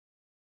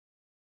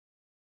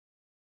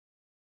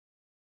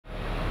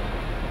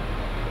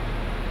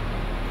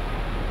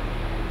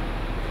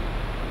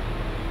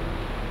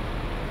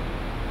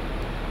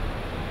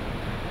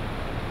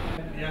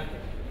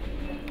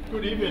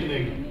Good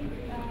evening.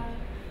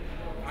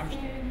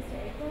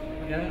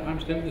 I'm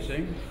still the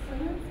same.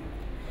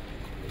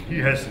 He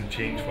hasn't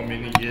changed for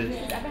many years.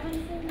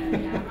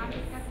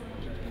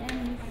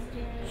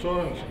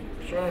 Sørensen.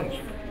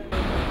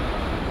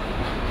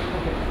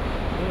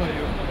 Who are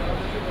you?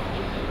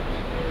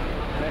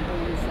 I'm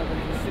only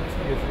 76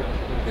 years old.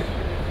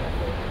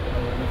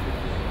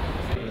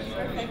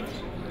 Perfect.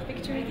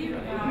 Picture with you?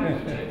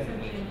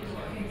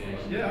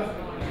 Yeah.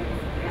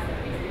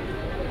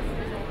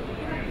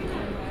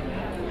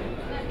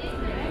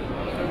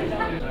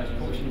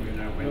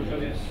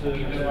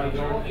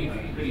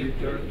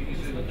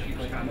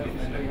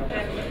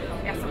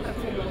 Já jsem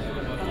pracuji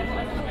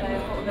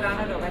od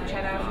rána do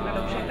večera, jsme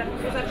do všech, tak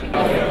to začít.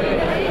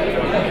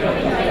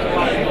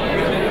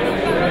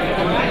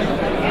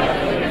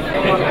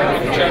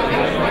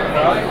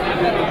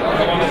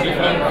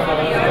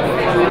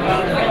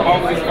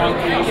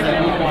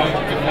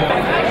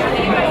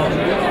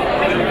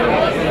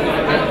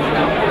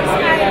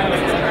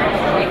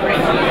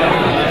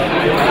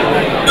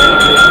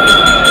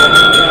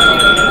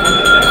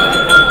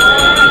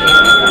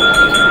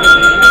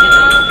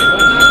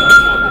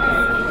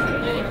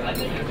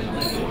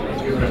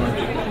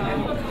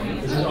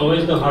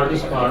 Always the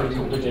hardest part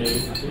of the day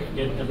to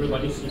get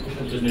everybody seated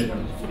at the dinner.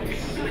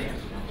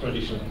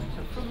 Tradition.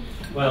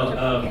 Well,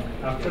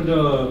 after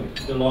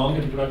the long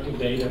and productive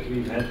day that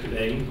we've had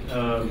today,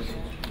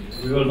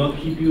 we will not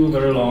keep you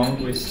very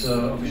long with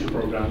official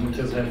program. We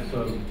just have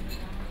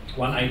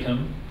one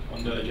item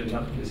on the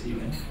agenda this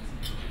evening.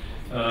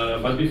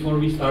 But before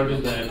we start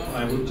with that,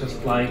 I would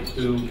just like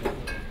to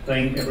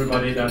thank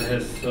everybody that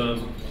has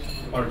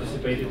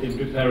participated in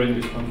preparing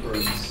this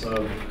conference.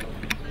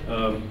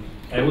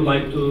 I would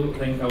like to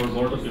thank our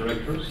board of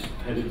directors,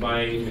 headed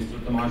by Mr.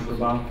 Tomáš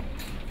Vrba,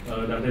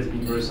 that has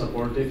been very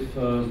supportive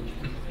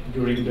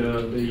during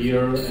the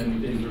year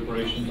and in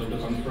preparations of the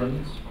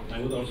conference. I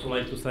would also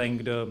like to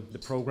thank the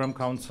Program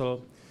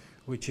Council,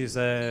 which is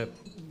a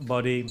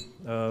body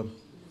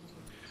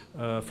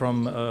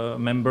from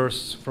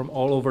members from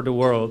all over the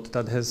world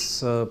that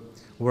has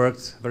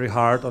worked very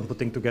hard on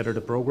putting together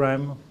the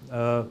program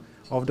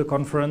of the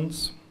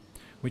conference,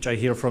 which I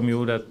hear from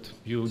you that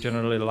you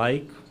generally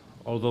like,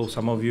 although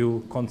some of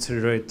you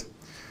consider it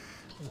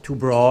too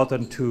broad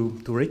and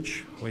too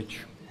rich, which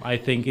I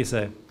think is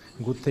a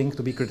good thing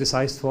to be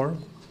criticized for.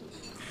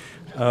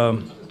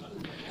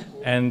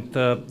 And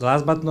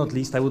last but not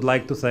least, I would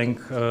like to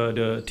thank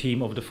the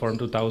team of the Forum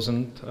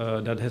 2000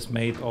 that has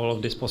made all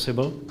of this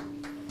possible.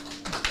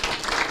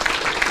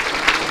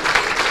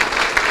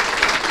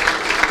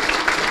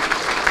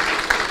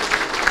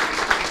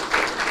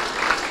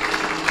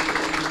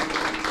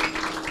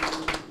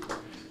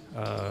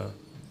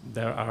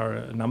 There are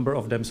a number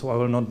of them, so I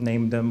will not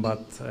name them,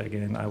 but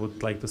again, I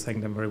would like to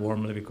thank them very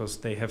warmly because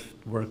they have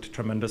worked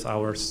tremendous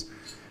hours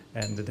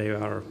and they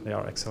are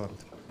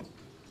excellent.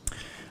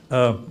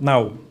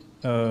 Now,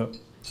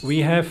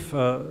 we have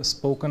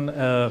spoken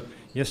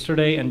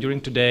yesterday and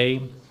during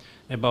today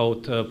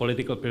about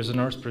political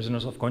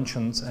prisoners of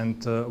conscience,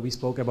 and we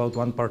spoke about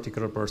one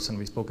particular person.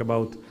 We spoke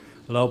about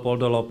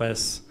Leopoldo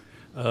López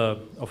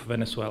of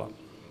Venezuela.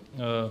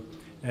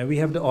 We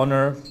have the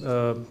honor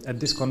at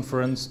this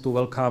conference to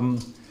welcome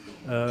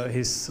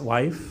his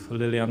wife,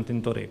 Lilian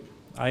Tintori.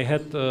 I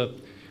had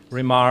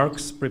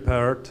remarks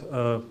prepared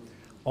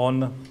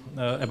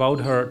about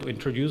her to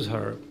introduce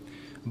her,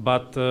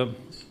 but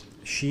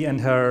she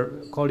and her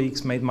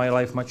colleagues made my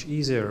life much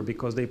easier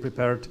because they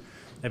prepared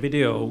a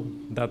video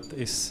that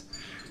is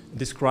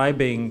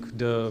describing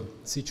the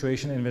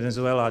situation in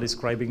Venezuela,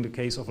 describing the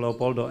case of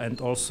Leopoldo, and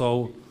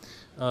also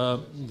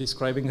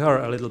describing her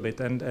a little bit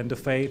and the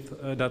faith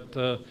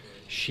that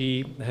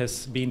she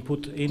has been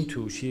put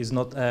into. She is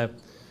not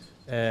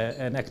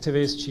an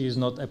activist, she is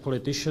not a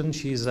politician,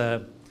 she is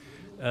a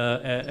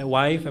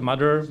wife, a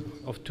mother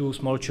of two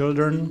small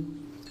children,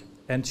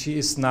 and she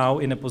is now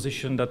in a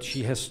position that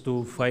she has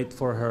to fight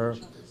for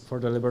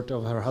the liberty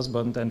of her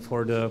husband and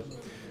for the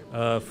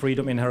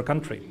freedom in her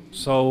country.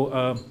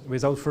 So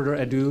without further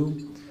ado,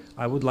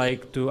 I would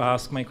like to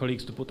ask my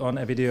colleagues to put on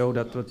a video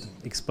that would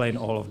explain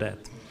all of that.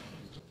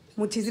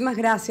 Muchísimas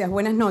gracias.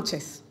 Buenas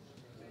noches.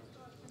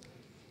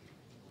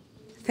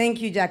 Thank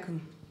you,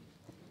 Jakub.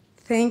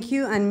 Thank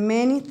you, and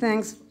many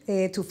thanks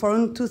to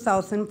Forum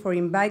 2000 for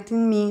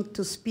inviting me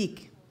to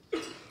speak.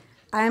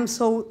 I am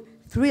so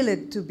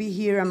thrilled to be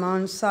here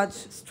among such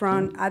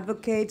strong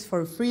advocates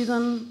for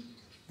freedom,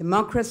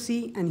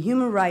 democracy, and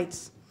human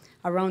rights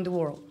around the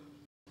world.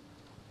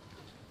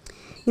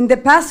 In the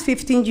past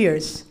 15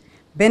 years,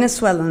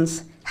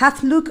 Venezuelans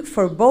have looked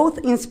for both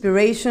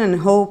inspiration and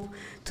hope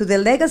to the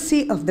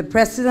legacy of the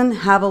President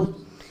Jakub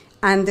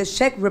and the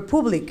Czech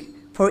Republic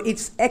for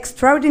its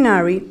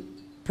extraordinary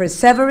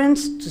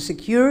perseverance to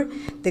secure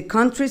the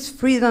country's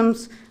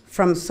freedoms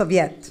from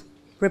Soviet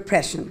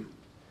repression.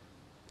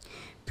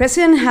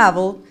 President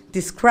Jakub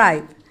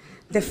described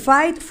the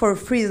fight for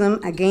freedom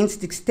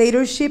against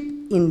dictatorship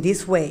in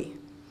this way: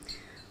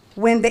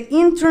 when the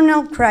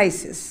internal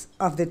crisis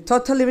of the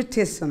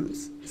totalitarian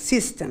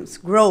systems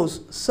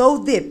grows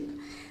so deep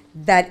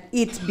that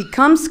it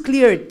becomes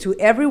clear to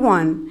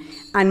everyone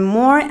and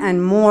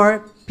more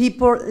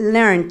people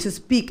learn to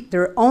speak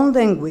their own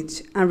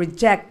language and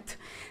reject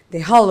the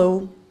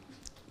hollow,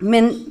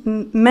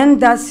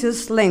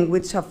 mendacious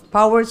language of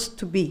powers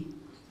to be,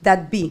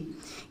 that be.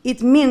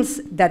 It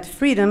means that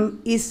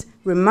freedom is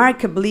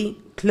remarkably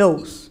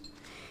close,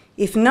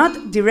 if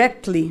not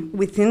directly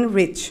within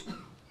reach.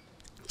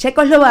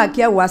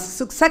 Czechoslovakia was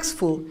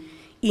successful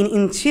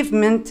in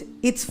achieving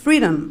its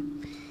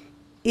freedom.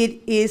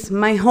 It is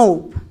my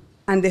hope,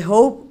 and the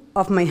hope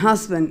of my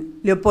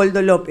husband,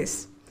 Leopoldo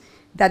López,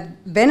 that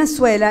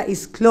Venezuela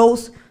is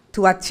close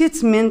to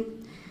achieving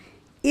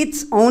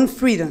its own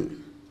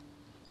freedom.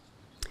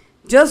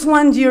 Just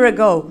 1 year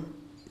ago,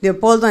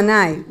 Leopoldo and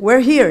I were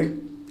here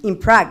in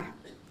Prague,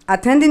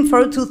 attending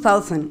for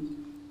 2000.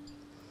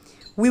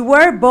 We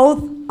were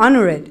both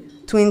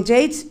honored to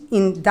engage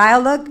in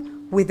dialogue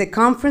with the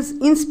conference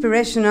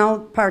inspirational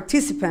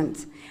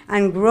participants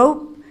and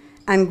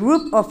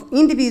group of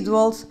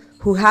individuals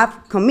who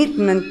have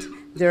committed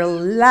their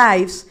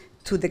lives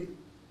to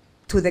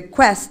the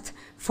quest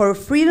for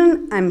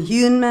freedom and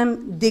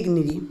human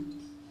dignity.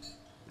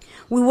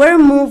 We were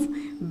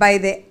moved by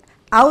the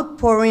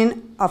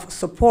outpouring of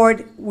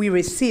support we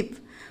received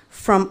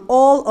from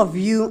all of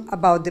you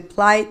about the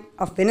plight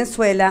of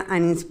Venezuela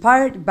and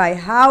inspired by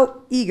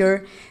how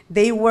eager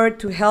they were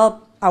to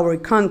help our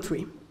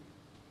country.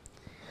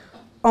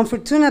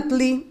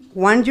 Unfortunately,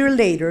 1 year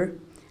later,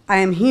 I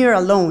am here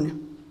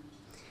alone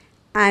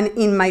and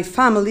in my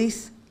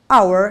family's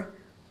hour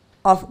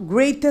of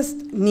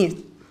greatest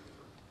need.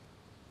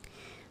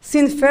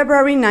 Since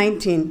February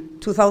 19,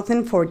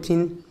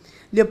 2014,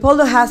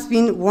 Leopoldo has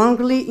been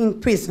wrongly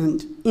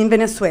imprisoned in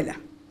Venezuela.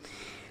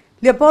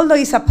 Leopoldo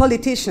is a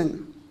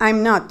politician.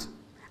 I'm not.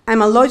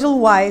 I'm a loyal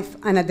wife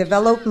and a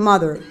developed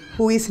mother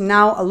who is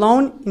now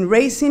alone in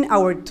raising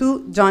our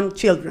 2 young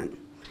children.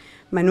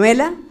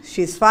 Manuela,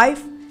 she's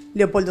 5,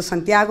 Leopoldo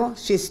Santiago,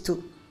 she's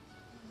 2.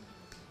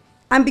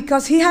 And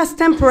because he has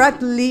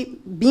temporarily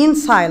been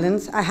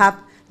silenced, I have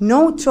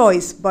no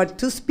choice but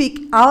to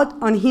speak out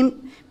on his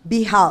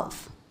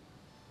behalf.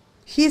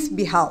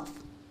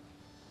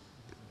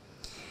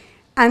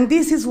 And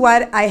this is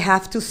what I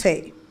have to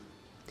say.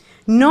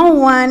 No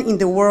one in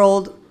the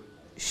world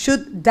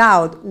should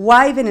doubt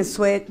why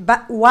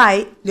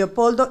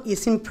Leopoldo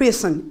is in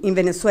prison in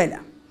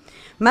Venezuela.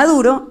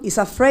 Maduro is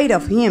afraid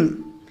of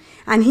him,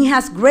 and he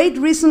has great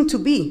reason to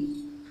be.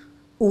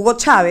 Hugo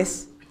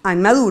Chavez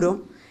and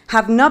Maduro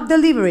have not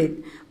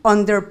delivered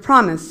on their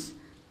promise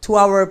to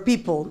our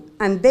people,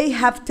 and they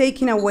have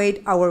taken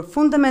away our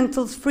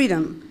fundamental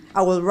freedom,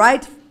 our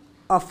right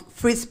of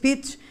free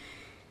speech,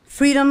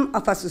 freedom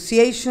of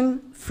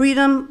association,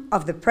 freedom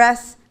of the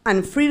press,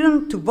 and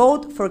freedom to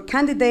vote for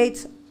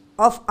candidates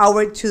of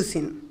our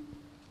choosing.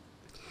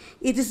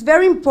 It is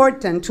very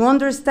important to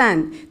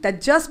understand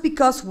that just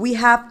because we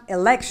have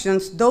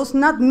elections does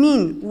not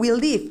mean we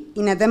live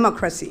in a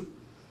democracy.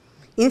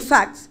 In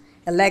fact,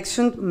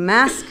 elections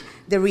mask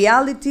the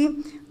reality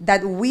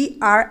that we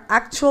are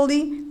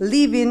actually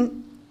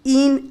living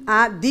in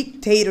a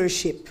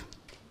dictatorship.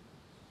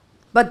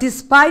 But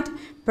despite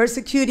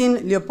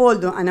persecuting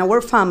Leopoldo and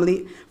our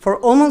family for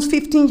almost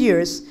 15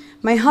 years,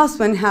 my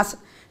husband has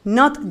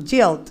not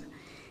yielded.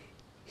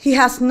 He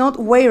has not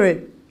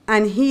wavered,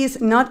 and he is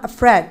not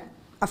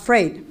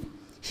afraid.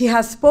 He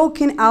has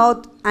spoken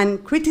out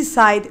and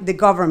criticized the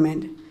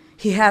government.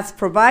 He has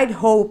provided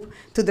hope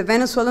to the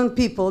Venezuelan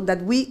people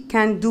that we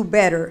can do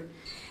better.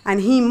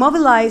 And he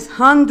mobilized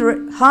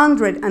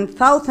hundreds and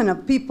thousands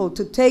of people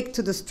to take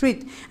to the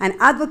street and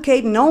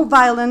advocate no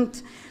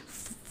violence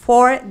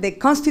for the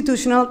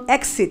constitutional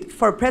exit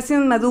for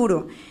President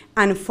Maduro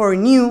and for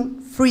new,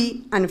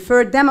 free, and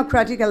fair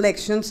democratic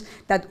elections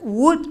that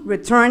would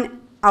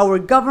return our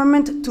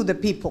government to the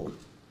people.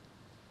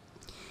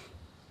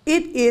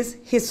 It is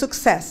his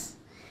success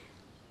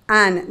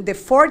and the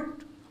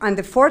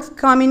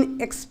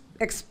forthcoming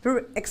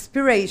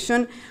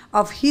expiration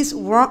of his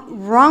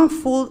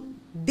wrongful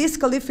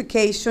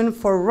disqualification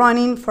for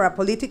running for a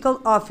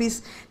political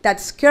office that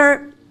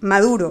scared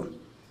Maduro.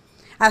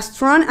 A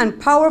strong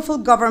and powerful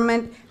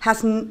government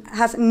has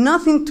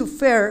nothing to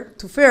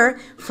fear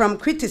from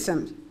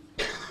criticism.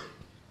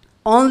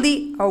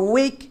 Only a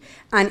weak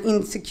and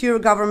insecure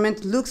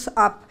government looks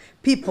up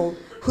people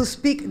who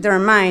speak their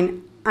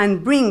mind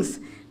and brings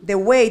the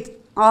weight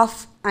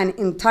of an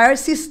entire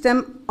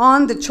system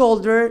on the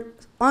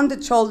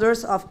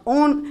shoulders of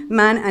one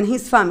man and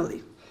his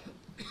family.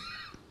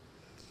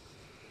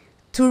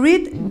 To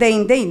read the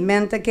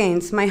indictment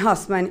against my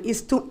husband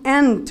is to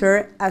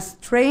enter a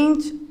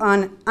strange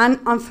and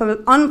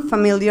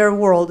unfamiliar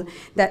world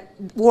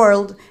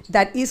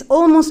that is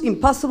almost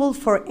impossible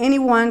for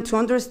anyone to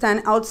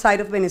understand outside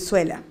of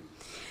Venezuela.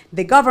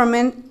 The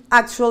government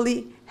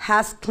actually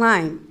has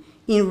claimed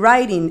in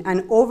writing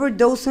an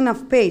overdose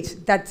of pages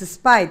that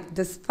despite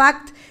the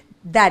fact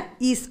that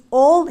is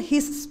all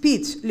his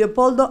speech,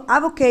 Leopoldo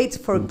advocates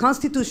for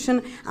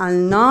constitution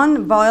and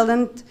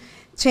non-violent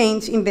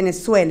change in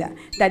Venezuela,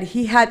 that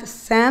he had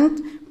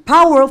sent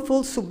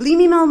powerful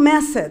subliminal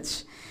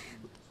message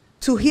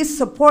to his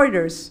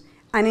supporters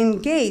and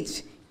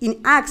engage in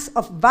acts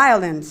of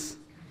violence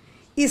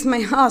is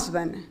my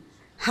husband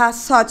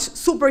has such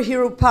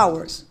superhero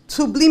powers,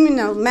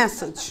 subliminal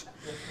message.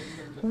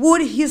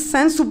 Would he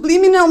send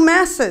subliminal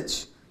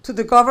message to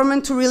the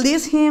government to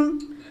release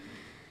him,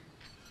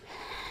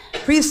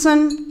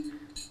 prison,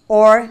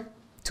 or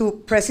to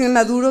President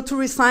Maduro to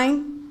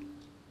resign?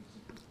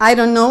 I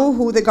don't know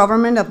who the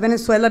government of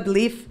Venezuela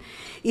believes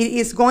it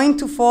is going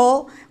to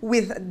fall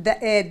with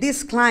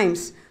these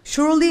crimes.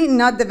 Surely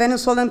not the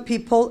Venezuelan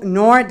people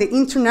nor the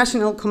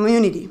international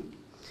community.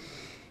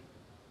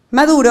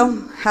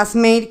 Maduro has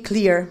made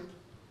clear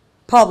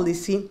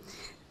publicly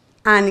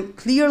and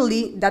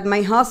clearly that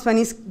my husband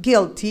is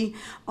guilty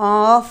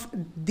of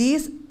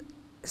this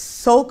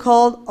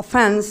so-called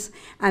offense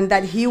and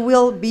that he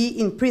will be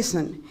in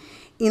prison.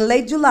 In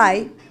late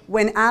July,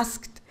 when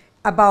asked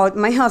about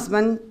my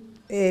husband's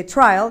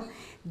trial,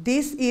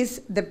 this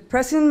is the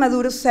President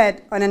Maduro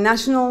said on a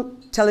national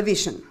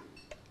television.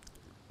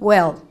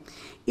 Well,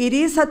 it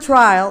is a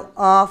trial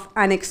of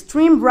an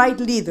extreme right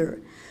leader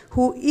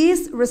who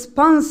is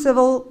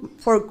responsible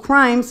for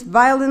crimes,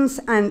 violence,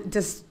 and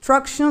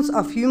destructions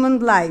of human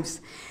lives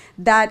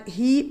that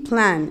he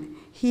planned.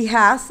 He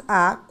has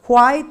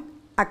quite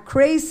a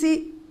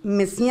crazy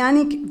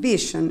messianic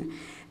vision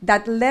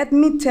that, let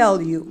me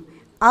tell you,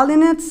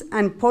 alienates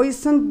and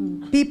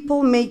poisons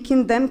people,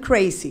 making them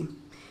crazy.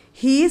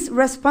 He is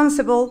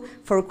responsible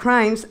for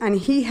crimes and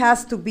he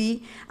has to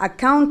be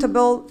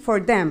accountable for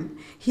them.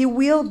 He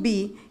will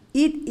be.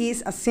 It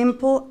is as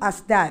simple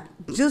as that.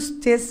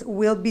 Justice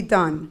will be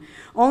done.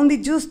 Only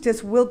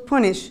justice will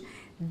punish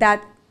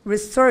that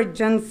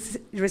resurgence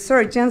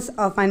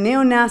of a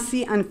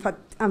neo-Nazi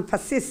and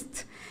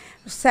fascist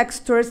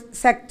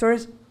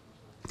sectors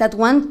that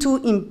want to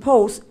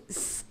impose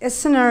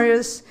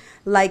scenarios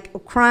like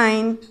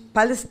Ukraine,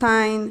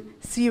 Palestine,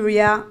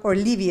 Syria, or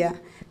Libya.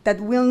 That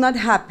will not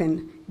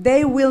happen.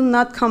 They will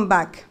not come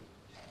back.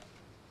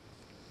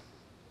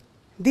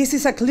 This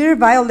is a clear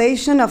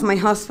violation of my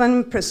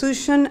husband's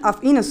presumption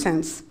of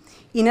innocence.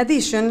 In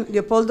addition,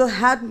 Leopoldo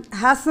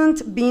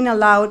hasn't been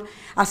allowed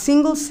a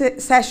single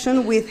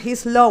session with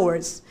his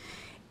lawyers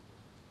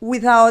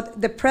without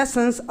the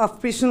presence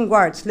of prison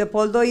guards.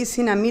 Leopoldo is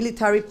in a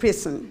military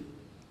prison.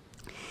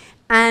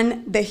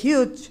 And the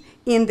judge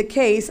in the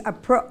case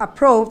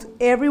approved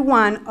every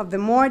one of the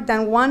more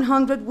than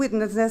 100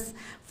 witnesses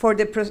for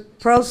the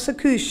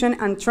prosecution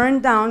and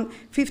turned down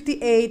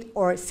 58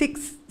 or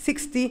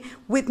 60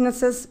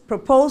 witnesses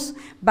proposed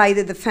by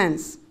the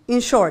defense.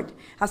 In short,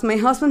 as my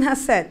husband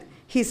has said,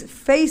 he's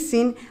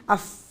facing a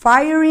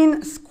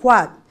firing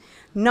squad,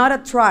 not a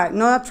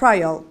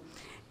trial,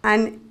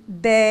 and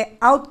the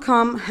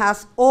outcome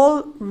has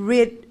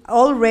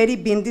already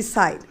been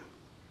decided.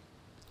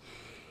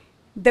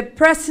 The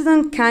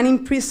president can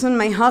imprison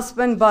my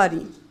husband's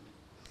body.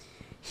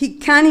 He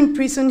can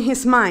imprison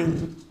his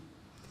mind.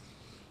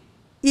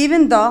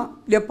 Even though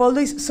Leopoldo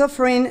is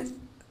suffering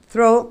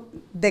through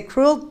the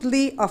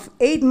cruelty of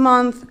 8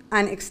 months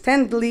and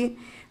extendedly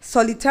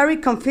solitary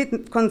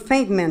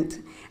confinement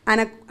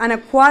and a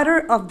quarter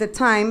of the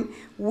time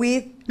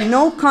with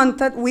no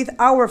contact with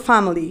our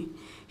family,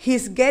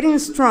 he's getting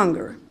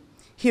stronger.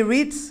 He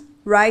reads,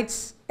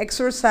 writes,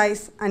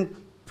 exercises, and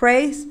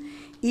prays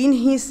in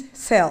his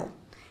cell.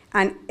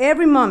 And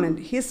every moment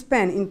he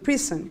spent in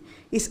prison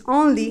is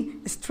only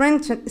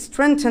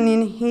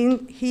strengthening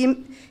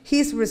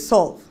his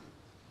resolve.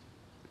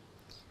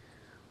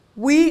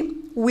 We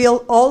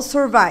will all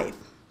survive,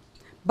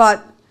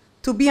 but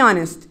to be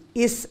honest,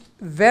 it's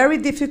very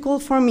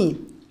difficult for me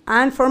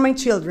and for my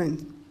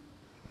children.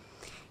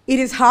 It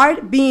is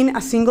hard being a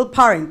single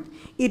parent.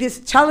 It is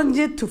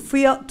challenging to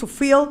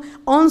feel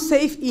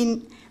unsafe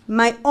in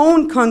my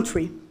own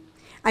country.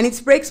 And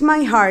it breaks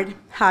my heart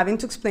having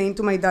to explain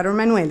to my daughter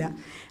Manuela,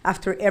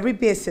 after every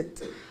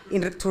visit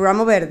to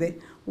Ramo Verde,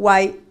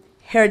 why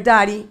her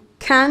daddy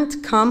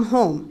can't come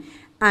home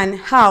and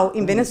how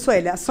in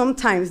Venezuela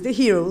sometimes the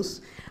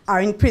heroes are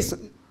in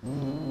prison.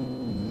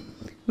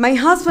 My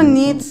husband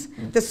needs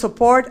the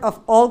support of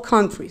all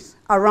countries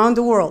around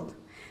the world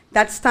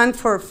that stand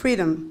for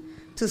freedom,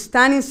 to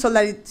stand in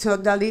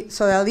solidarity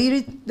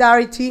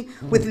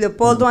with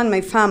Leopoldo and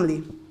my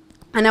family,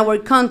 and our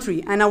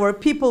country and our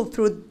people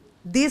through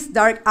this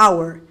dark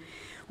hour.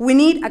 We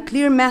need a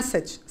clear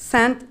message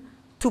sent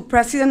to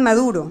President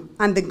Maduro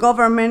and the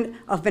government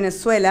of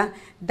Venezuela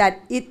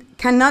that it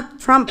cannot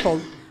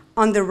trample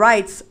on the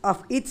rights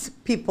of its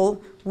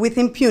people with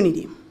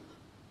impunity.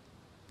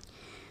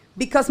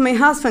 Because my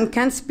husband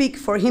can't speak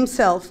for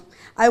himself,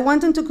 I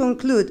wanted to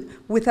conclude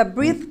with a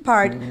brief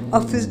part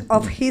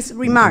of his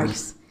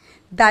remarks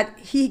that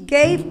he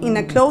gave in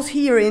a closed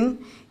hearing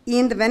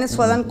in the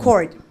Venezuelan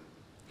court.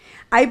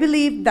 I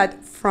believe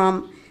that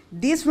from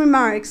these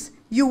remarks,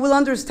 you will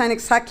understand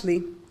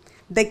exactly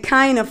the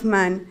kind of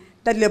man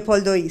that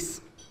Leopoldo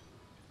is.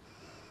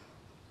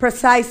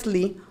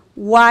 Precisely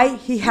why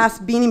he has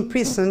been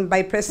imprisoned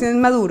by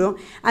President Maduro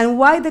and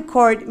why the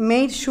court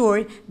made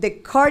sure the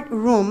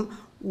courtroom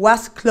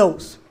was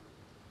closed.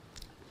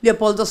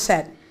 Leopoldo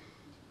said,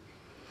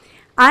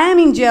 I am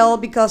in jail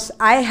because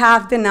I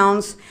have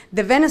denounced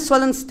the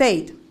Venezuelan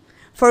state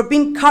for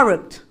being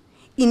corrupt,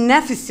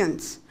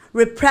 inefficient,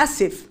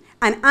 repressive,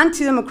 and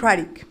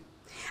anti-democratic.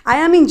 I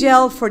am in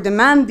jail for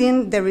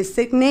demanding the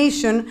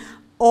resignation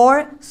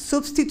or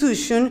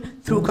substitution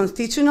through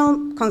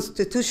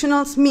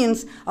constitutional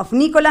means of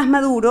Nicolás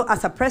Maduro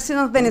as a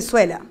president of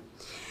Venezuela.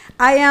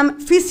 I am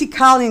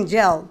physically in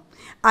jail.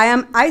 I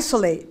am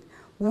isolated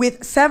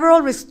with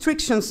several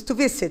restrictions to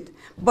visit,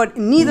 but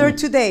neither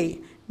today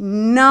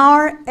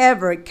nor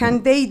ever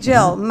can they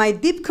jail my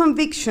deep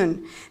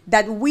conviction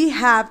that we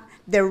have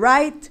the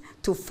right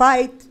to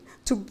fight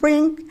to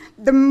bring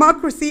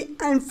democracy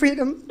and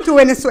freedom to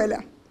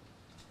Venezuela.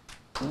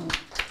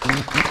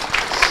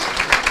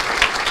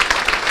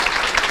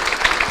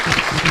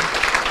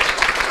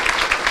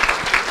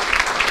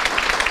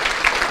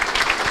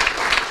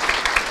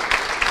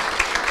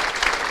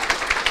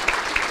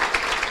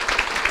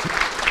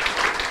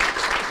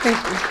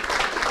 Thank you.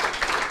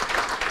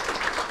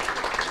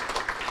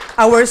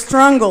 Our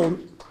struggle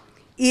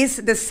is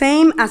the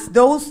same as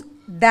those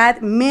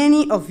that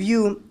many of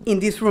you in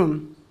this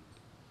room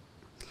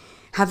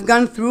have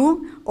gone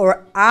through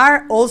or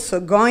are also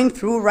going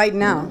through right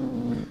now.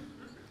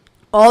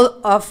 All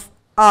of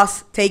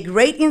us take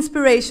great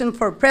inspiration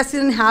for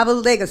President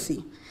Havel's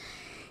legacy.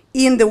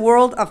 In the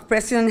world of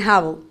President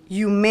Havel,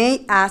 you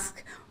may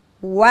ask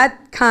what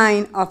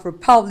kind of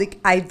republic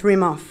I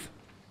dream of.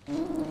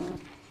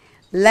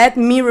 Let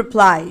me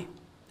reply.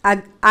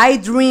 I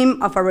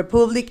dream of a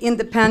republic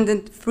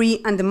independent,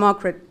 free, and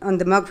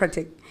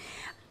democratic,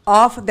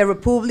 of the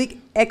republic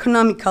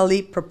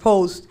economically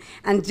proposed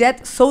and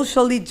yet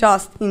socially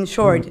just, in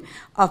short,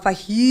 of a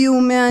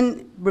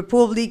human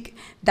republic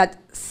that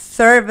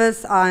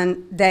serves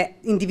on the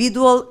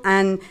individual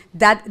and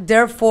that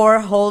therefore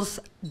holds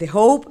the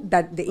hope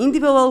that the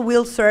individual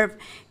will serve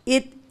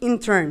it in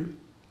turn,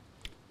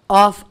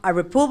 of a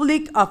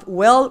republic of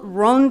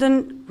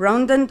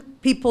well-rounded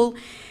people,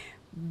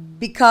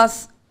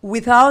 because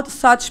without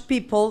such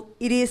people,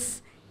 it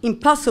is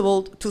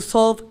impossible to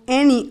solve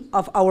any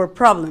of our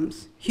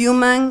problems,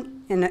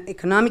 human and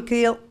economic,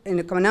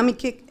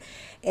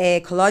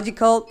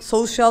 ecological,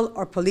 social,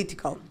 or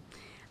political.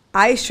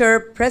 I share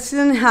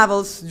President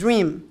Havel's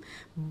dream,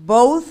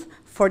 both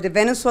for the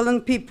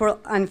Venezuelan people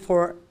and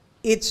for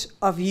each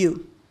of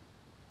you.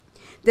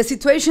 The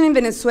situation in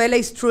Venezuela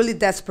is truly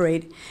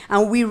desperate,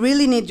 and we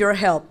really need your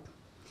help.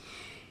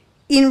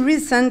 In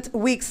recent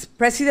weeks,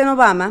 President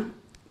Obama,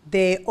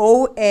 the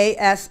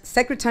OAS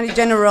Secretary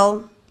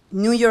General,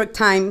 New York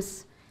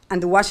Times,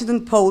 and the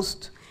Washington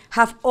Post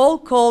have all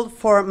called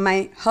for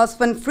my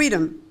husband's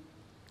freedom.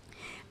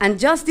 And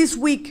just this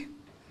week,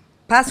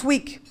 past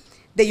week,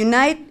 the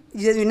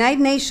United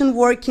Nations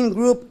Working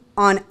Group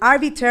on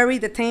Arbitrary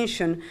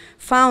Detention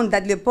found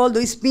that Leopoldo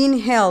is being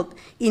held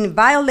in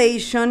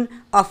violation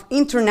of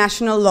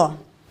international law.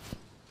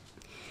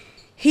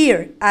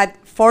 Here at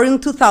Forum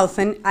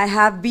 2000, I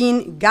have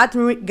been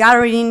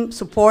gathering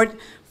support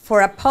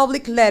for a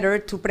public letter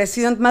to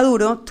President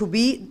Maduro to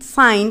be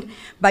signed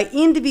by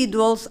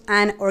individuals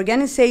and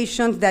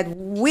organizations that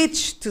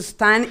wish to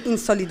stand in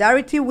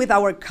solidarity with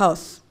our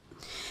cause.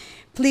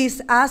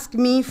 Please ask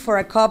me for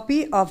a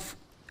copy of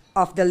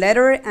the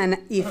letter, and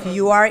if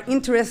you are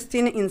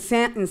interested in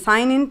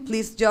signing,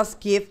 please just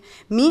give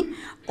me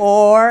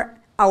or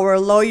our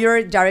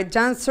lawyer, Jared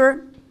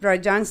Janser,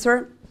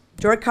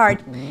 your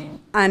card,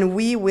 and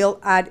we will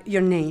add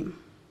your name.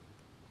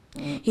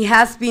 It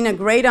has been a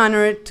great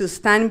honor to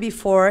stand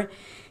before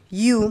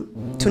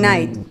you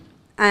tonight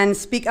and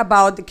speak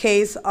about the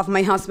case of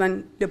my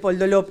husband,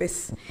 Leopoldo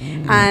López,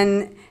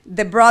 and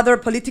the broader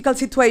political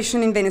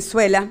situation in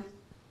Venezuela,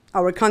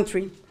 our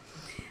country.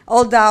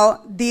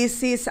 Although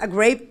this is a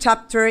great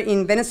chapter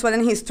in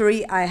Venezuelan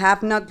history, I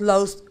have not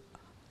lost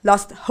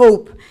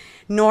hope,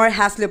 nor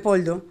has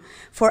Leopoldo.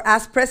 For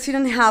as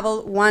President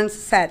Havel once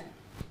said,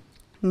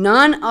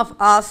 none of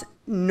us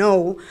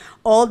know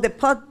all the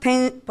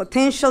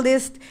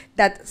potentialists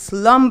that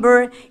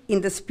slumber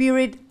in the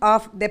spirit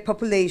of the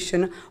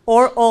population,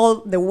 or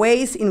all the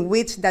ways in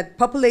which that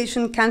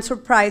population can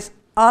surprise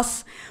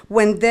us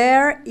when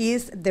there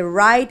is the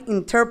right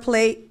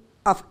interplay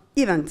of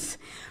events.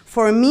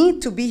 For me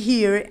to be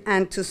here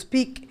and to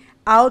speak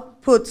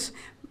out puts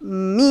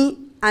me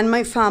and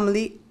my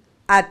family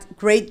at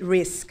great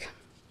risk.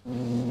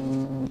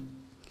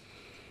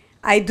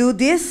 I do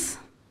this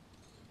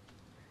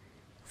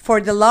for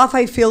the love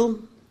I feel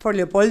for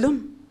Leopoldo,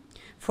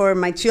 for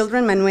my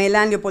children, Manuela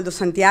and Leopoldo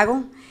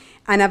Santiago,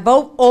 and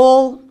above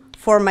all,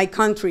 for my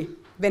country,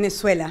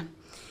 Venezuela.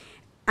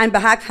 And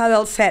Bahak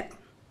Havel said,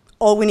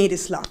 all we need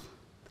is love.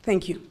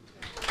 Thank you.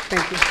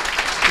 Thank you.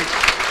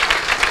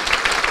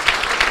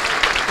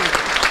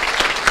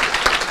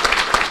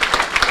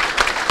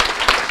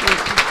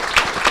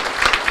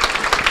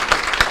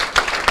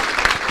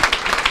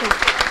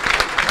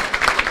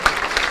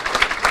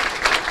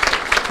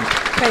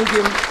 Thank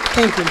you.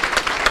 Thank you.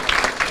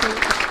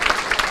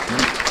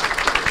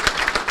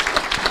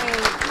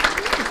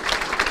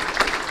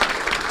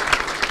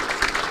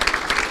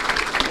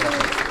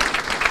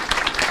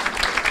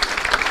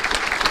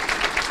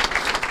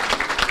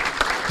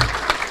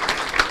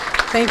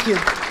 Thank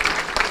you.